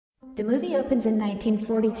The movie opens in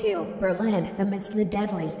 1942, Berlin, amidst the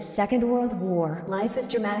deadly Second World War. Life has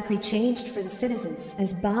dramatically changed for the citizens,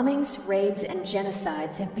 as bombings, raids, and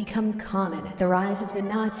genocides have become common. The rise of the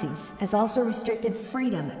Nazis has also restricted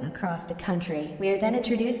freedom across the country. We are then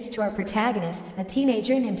introduced to our protagonist, a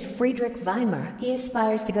teenager named Friedrich Weimer. He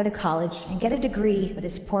aspires to go to college and get a degree, but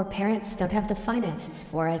his poor parents don't have the finances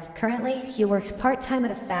for it. Currently, he works part-time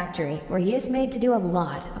at a factory, where he is made to do a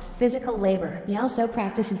lot of physical labor. He also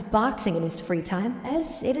practices boxing in his free time,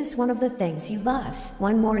 as it is one of the things he loves.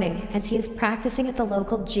 One morning, as he is practicing at the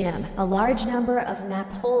local gym, a large number of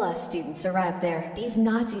NaPolA students arrived there. These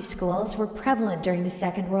Nazi schools were prevalent during the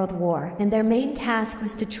Second World War, and their main task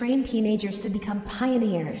was to train teenagers to become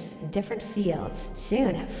pioneers in different fields.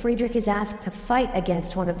 Soon, Friedrich is asked to fight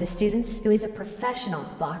against one of the students, who is a professional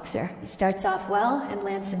boxer. He starts off well and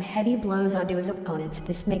lands some heavy blows onto his opponent.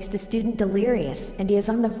 This makes the student delirious, and he is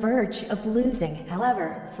on the verge of losing.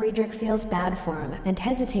 However, Friedrich feels bad for him and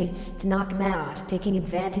hesitates to knock him out. Taking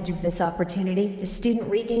advantage of this opportunity, the student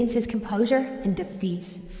regains his composure and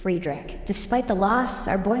defeats Friedrich. Despite the loss,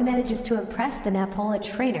 our boy manages to impress the NaPolA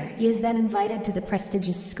trainer. He is then invited to the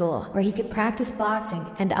prestigious school, where he can practice boxing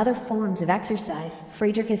and other forms of exercise.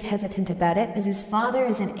 Friedrich is hesitant about it, as his father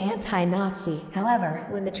is an anti-Nazi. However,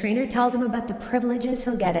 when the trainer tells him about the privileges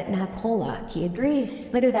he'll get at NaPolA, he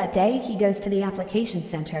agrees. Later that day, he goes to the application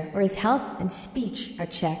center, where his health and speech are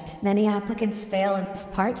checked. Many applicants fail in this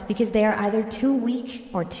part because they are either too weak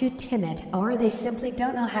or too timid, or they simply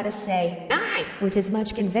don't know how to say "nein" with as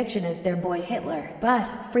much conviction as their boy Hitler. But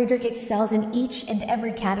Friedrich excels in each and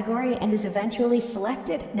every category and is eventually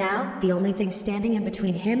selected. Now, the only thing standing in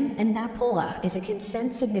between him and NaPolA is a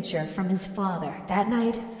consent signature from his father. That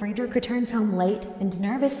night, Friedrich returns home late and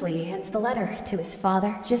nervously hands the letter to his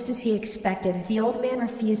father. Just as he expected, the old man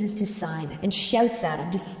refuses to sign and shouts at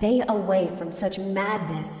him to stay away from such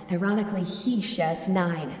madness. Ironically, he shouts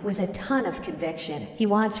 "nein" with a ton of conviction. He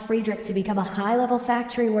wants Friedrich to become a high-level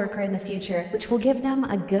factory worker in the future, which will give them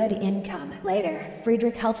a good income. Later,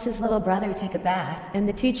 Friedrich helps his little brother take a bath, and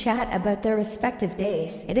the two chat about their respective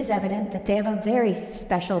days. It is evident that they have a very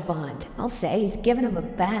special bond. I'll say he's given him a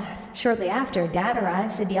bath. Shortly after, Dad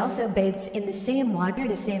arrives, and he also bathes in the same water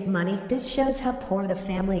to save money. This shows how poor the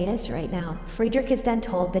family is right now. Friedrich is then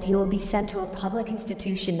told that he will be sent to a public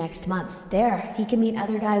institution next month. There, he can meet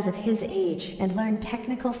other guys of his age and learn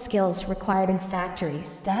technical skills required in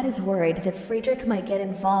factories. Dad is worried that Friedrich might get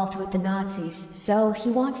involved with the Nazis, so he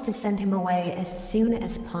wants to send him away as soon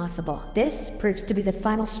as possible. This proves to be the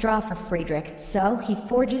final straw for Friedrich, so he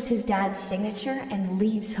forges his dad's signature and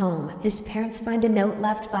leaves home. His parents find a note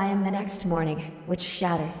left by him the next morning, which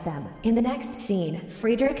shatters them. In the next scene,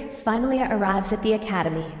 Friedrich finally arrives at the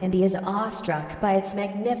academy, and he is awestruck by its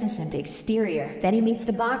magnificent exterior. Then he meets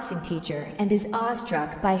the boxing teacher and is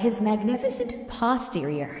awestruck by his magnificent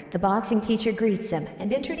posterior. The boxing teacher greets him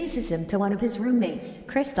and introduces him to one of his roommates,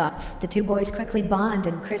 Christoph. The two boys quickly bond,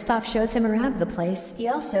 and Christoph shows him around the place. He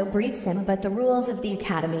also briefs him about the rules of the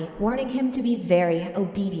academy, warning him to be very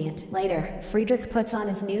obedient. Later, Friedrich puts on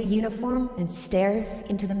his new uniform and stares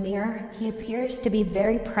into the mirror. He appears to be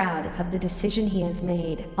very proud of the decision he has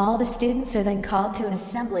made. All the students are then called to an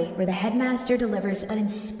assembly, where the headmaster delivers an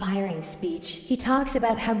inspiring speech. He talks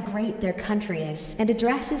about how great their country is and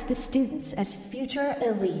addresses the students as future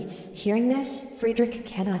elites. Hearing this, Friedrich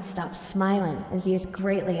cannot stop smiling, as he is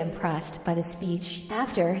greatly impressed by the speech.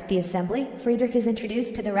 After the assembly, Friedrich is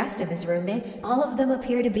introduced to the rest of his roommates. All of them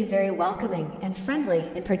appear to be very welcoming and friendly.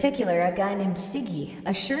 In particular, a guy named Siggy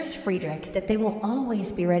assures Friedrich that they will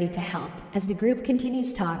always be ready to help. As the group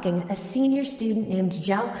continues talking, a senior student named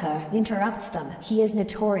Jaucher interrupts them. He is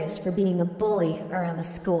notorious for being a bully around the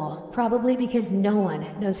school, probably because no one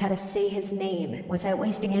knows how to say his name. Without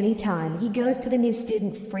wasting any time, he goes to the new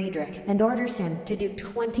student Friedrich and orders him to do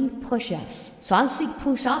 20 push-ups. 20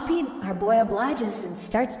 push-uping? Our boy obliges and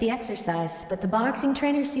starts the exercise, but the boxing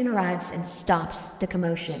trainer soon arrives and stops the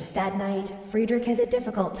commotion. That night, Friedrich has a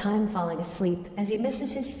difficult time falling asleep, as he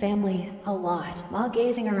misses his family a lot. While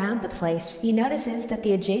gazing around the place, he notices that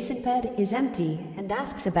the adjacent bed is empty and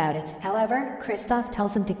asks about it. However, Christoph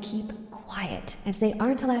tells him to keep quiet, as they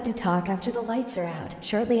aren't allowed to talk after the lights are out.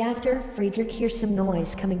 Shortly after, Friedrich hears some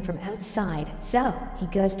noise coming from outside, so he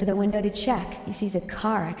goes to the window to check. He sees a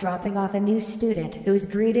car dropping off a new student, who is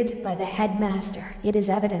greeted by the headmaster. It is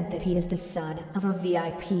evident that he is the son of a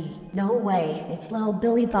VIP. No way, it's little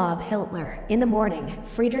Billy Bob Hitler. In the morning,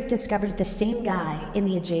 Friedrich discovers the same guy in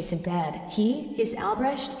the adjacent bed. He is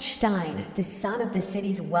Albrecht Stein, the son of the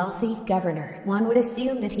city's wealthy governor. One would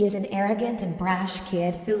assume that he is an arrogant and brash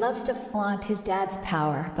kid who loves to flaunt flaunt his dad's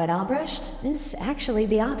power, but Albrecht is actually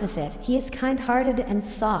the opposite. He is kind-hearted and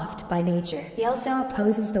soft by nature. He also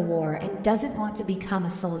opposes the war and doesn't want to become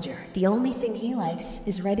a soldier. The only thing he likes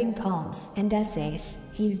is writing poems and essays.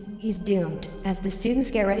 He's doomed. As the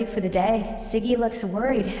students get ready for the day, Siggy looks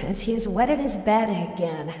worried as he has wetted his bed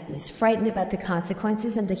again. He's frightened about the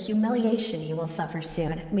consequences and the humiliation he will suffer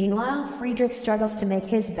soon. Meanwhile, Friedrich struggles to make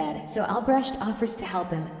his bed, so Albrecht offers to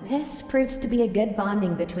help him. This proves to be a good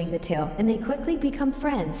bonding between the two, and they quickly become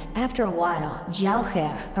friends. After a while,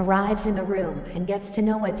 Jalcher arrives in the room and gets to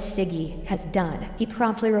know what Siggy has done. He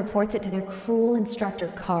promptly reports it to their cruel instructor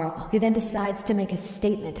Karl, who then decides to make a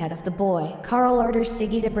statement out of the boy. Karl orders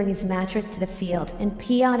Siggy to bring his mattress to the field and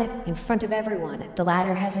pee on it in front of everyone. The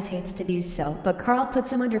latter hesitates to do so, but Karl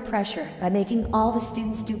puts him under pressure by making all the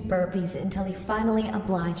students do burpees until he finally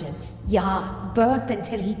obliges. Yeah, burp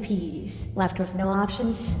until he pees. Left with no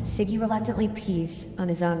options, Siggy reluctantly pees on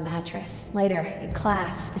his own mattress. Later, in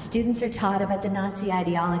class, the students are taught about the Nazi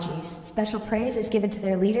ideologies. Special praise is given to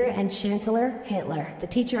their leader and chancellor, Hitler. The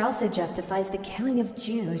teacher also justifies the killing of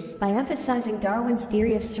Jews by emphasizing Darwin's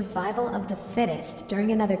theory of survival of the fittest.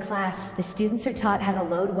 During another class, the students are taught how to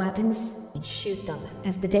load weapons and shoot them.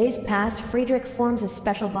 As the days pass, Friedrich forms a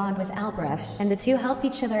special bond with Albrecht, and the two help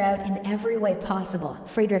each other out in every way possible.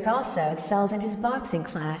 Friedrich also excels in his boxing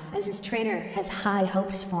class, as his trainer has high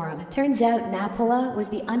hopes for him. Turns out NaPolA was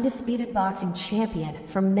the undisputed boxing champion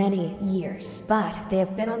for many years, but they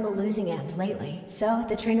have been on the losing end lately. So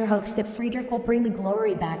the trainer hopes that Friedrich will bring the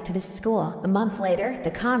glory back to the school. A month later,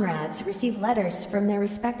 the comrades receive letters from their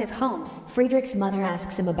respective homes. Friedrich's mother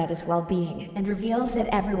asks him about his well-being and reveals that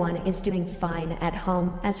everyone is doing fine at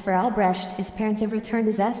home. As for Albrecht, his parents have returned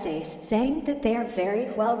his essays, saying that they are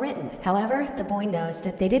very well written. However, the boy knows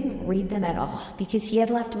that they didn't read them at all because he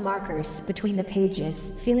had left markers between the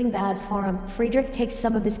pages. Feeling bad for him, Friedrich takes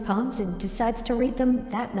some of his poems and decides to read them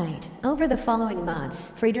that night. Over the following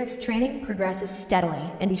months, Friedrich's training progresses steadily,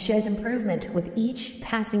 and he shows improvement with each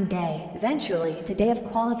passing day. Eventually, the day of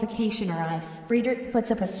qualification arrives. Friedrich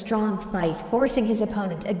puts up a strong fight, forcing his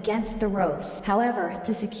opponent against the ropes. However,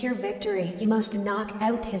 to secure victory, he must knock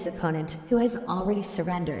out his opponent, who has already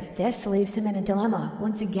surrendered. This leaves him in a dilemma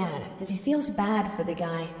once again, as he feels bad for the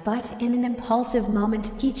guy. But in an impulsive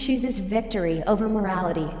moment, he chooses victory over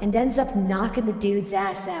morality and ends up knocking the dude's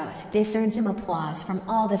ass out. This earns him applause from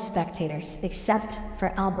all the spectators, except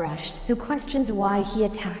for Albrecht, who questions why he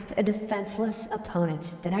attacked a defenseless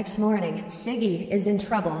opponent. The next morning, Siggy is in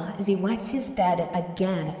trouble as he wets his bed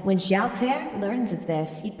again. When Jalcher learns of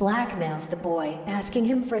this, he blackmails the boy, asking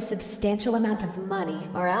him for a substantial amount of money,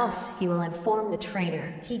 or else he will inform the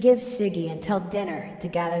trainer. He gives Siggy until dinner to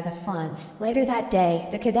gather the funds. Later that day,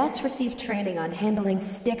 the cadets receive training on handling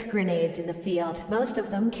stick grenades in the field. Most of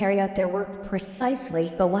them carry out their work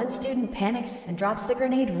precisely, but one student panics and drops the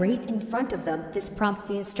grenade right in front of them. This prompts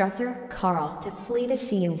the instructor, Karl, to flee the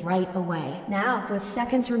scene right away. Now, with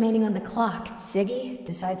seconds remaining on the clock, Siggy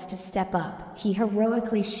decides to step up. He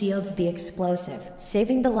heroically shields the explosive,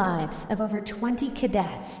 saving the lives of over 20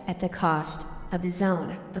 cadets at the cost of his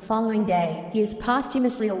own. The following day, he is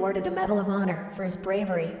posthumously awarded a Medal of Honor for his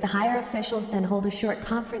bravery. The higher officials then hold a short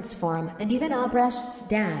conference for him, and even Albrecht's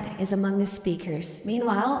dad is among the speakers.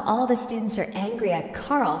 Meanwhile, all the students are angry at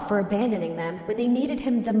Karl for abandoning them when they needed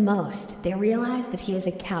him the most. They realize that he is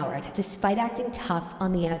a coward, despite acting tough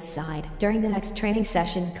on the outside. During the next training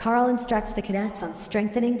session, Karl instructs the cadets on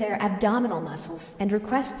strengthening their abdominal muscles and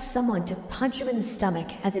requests someone to punch him in the stomach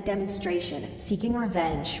as a demonstration, seeking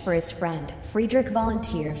revenge for his friend. Friedrich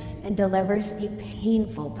volunteers and delivers a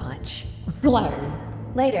painful punch.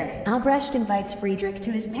 Later, Albrecht invites Friedrich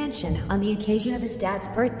to his mansion on the occasion of his dad's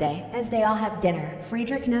birthday. As they all have dinner,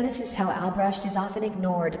 Friedrich notices how Albrecht is often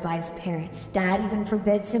ignored by his parents. Dad even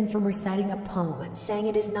forbids him from reciting a poem, saying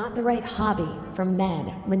it is not the right hobby for men.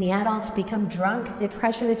 When the adults become drunk, they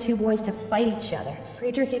pressure the two boys to fight each other.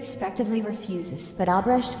 Friedrich expectantly refuses, but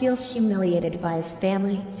Albrecht feels humiliated by his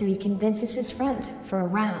family, so he convinces his friend for a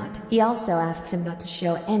round. He also asks him not to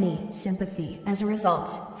show any sympathy. As a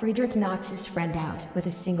result, Friedrich knocks his friend out with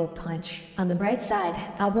a single punch. On the bright side,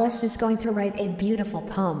 Albrecht is going to write a beautiful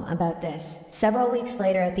poem about this. Several weeks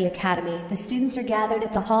later at the academy, the students are gathered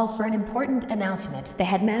at the hall for an important announcement. The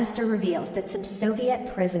headmaster reveals that some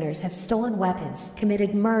Soviet prisoners have stolen weapons,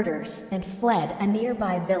 committed murders, and fled a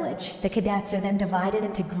nearby village. The cadets are then divided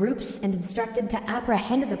into groups and instructed to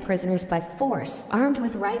apprehend the prisoners by force, armed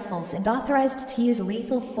with rifles and authorized to use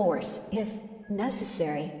lethal force if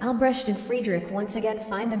necessary. Albrecht and Friedrich once again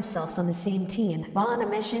find themselves on the same team. While on a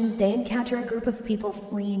mission, they encounter a group of people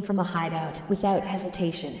fleeing from a hideout. Without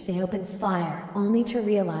hesitation, they open fire, only to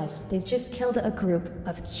realize they've just killed a group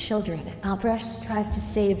of children. Albrecht tries to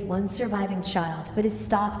save one surviving child, but is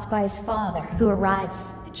stopped by his father, who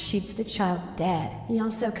arrives and shoots the child dead. He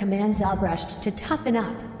also commands Albrecht to toughen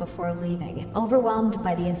up before leaving. Overwhelmed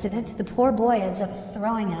by the incident, the poor boy ends up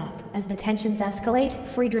throwing up. As the tensions escalate,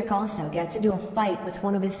 Friedrich also gets into a fight with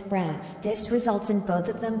one of his friends. This results in both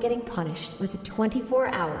of them getting punished with a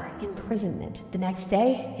 24-hour imprisonment. The next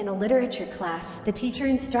day, in a literature class, the teacher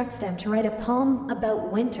instructs them to write a poem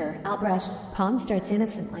about winter. Albrecht's poem starts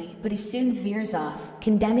innocently, but he soon veers off,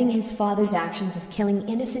 condemning his father's actions of killing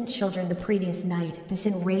innocent children the previous night. This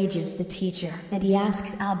enrages the teacher, and he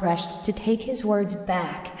asks Albrecht to take his words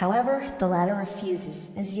back. However, the latter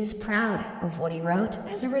refuses, as he is proud of what he wrote.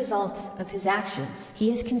 As a result of his actions,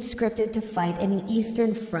 he is conscripted to fight in the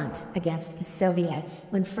Eastern Front against the Soviets.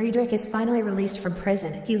 When Friedrich is finally released from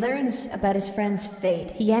prison, he learns about his friend's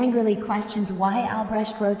fate. He angrily questions why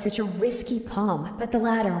Albrecht wrote such a risky poem, but the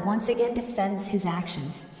latter once again defends his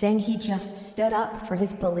actions, saying he just stood up for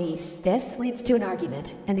his beliefs. This leads to an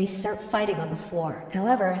argument, and they start fighting on the floor.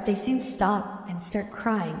 However, they soon stop and start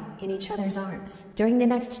crying in each other's arms. During the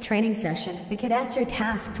next training session, the cadets are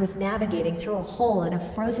tasked with navigating through a hole in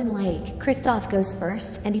a frozen lake. Christoph goes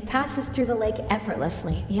first, and he passes through the lake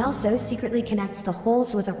effortlessly. He also secretly connects the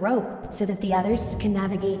holes with a rope so that the others can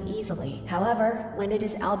navigate easily. However, when it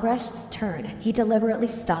is Albrecht's turn, he deliberately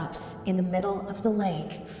stops in the middle of the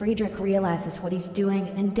lake. Friedrich realizes what he's doing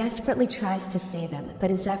and desperately tries to save him, but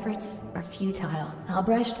his efforts are futile.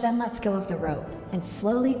 Albrecht then lets go of the rope and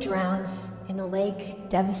slowly drowns in the lake,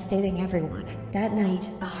 devastating everyone. That night,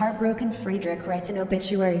 a heartbroken Friedrich writes an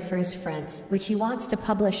obituary for his friends, which he wants to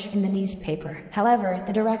publish in the newspaper. However,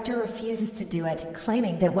 the director refuses to do it,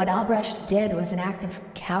 claiming that what Albrecht did was an act of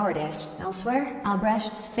cowardice. Elsewhere,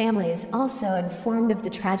 Albrecht's family is also informed of the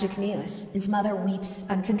tragic news. His mother weeps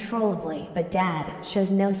uncontrollably, but Dad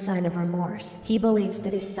shows no sign of remorse. He believes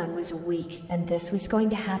that his son was weak, and this was going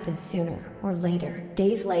to happen sooner or later.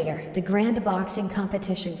 Days later, the grand boxing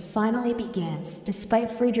competition finally begins. Despite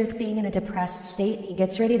Friedrich being in a depressed state, he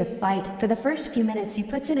gets ready to fight. For the first few minutes, he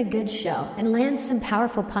puts in a good show and lands some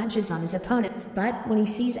powerful punches on his opponent. But when he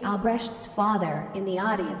sees Albrecht's father in the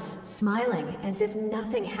audience, smiling as if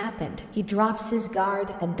nothing happened, he drops his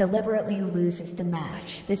guard and deliberately loses the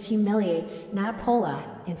match. This humiliates NaPolA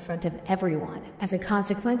in front of everyone. As a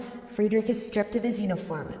consequence, Friedrich is stripped of his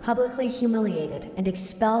uniform, publicly humiliated, and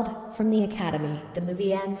expelled from the academy. The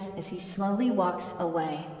movie ends as he slowly walks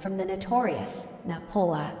away from the notorious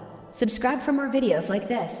NaPolA. Subscribe for more videos like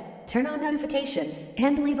this, turn on notifications,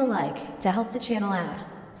 and leave a like to help the channel out.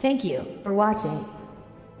 Thank you for watching.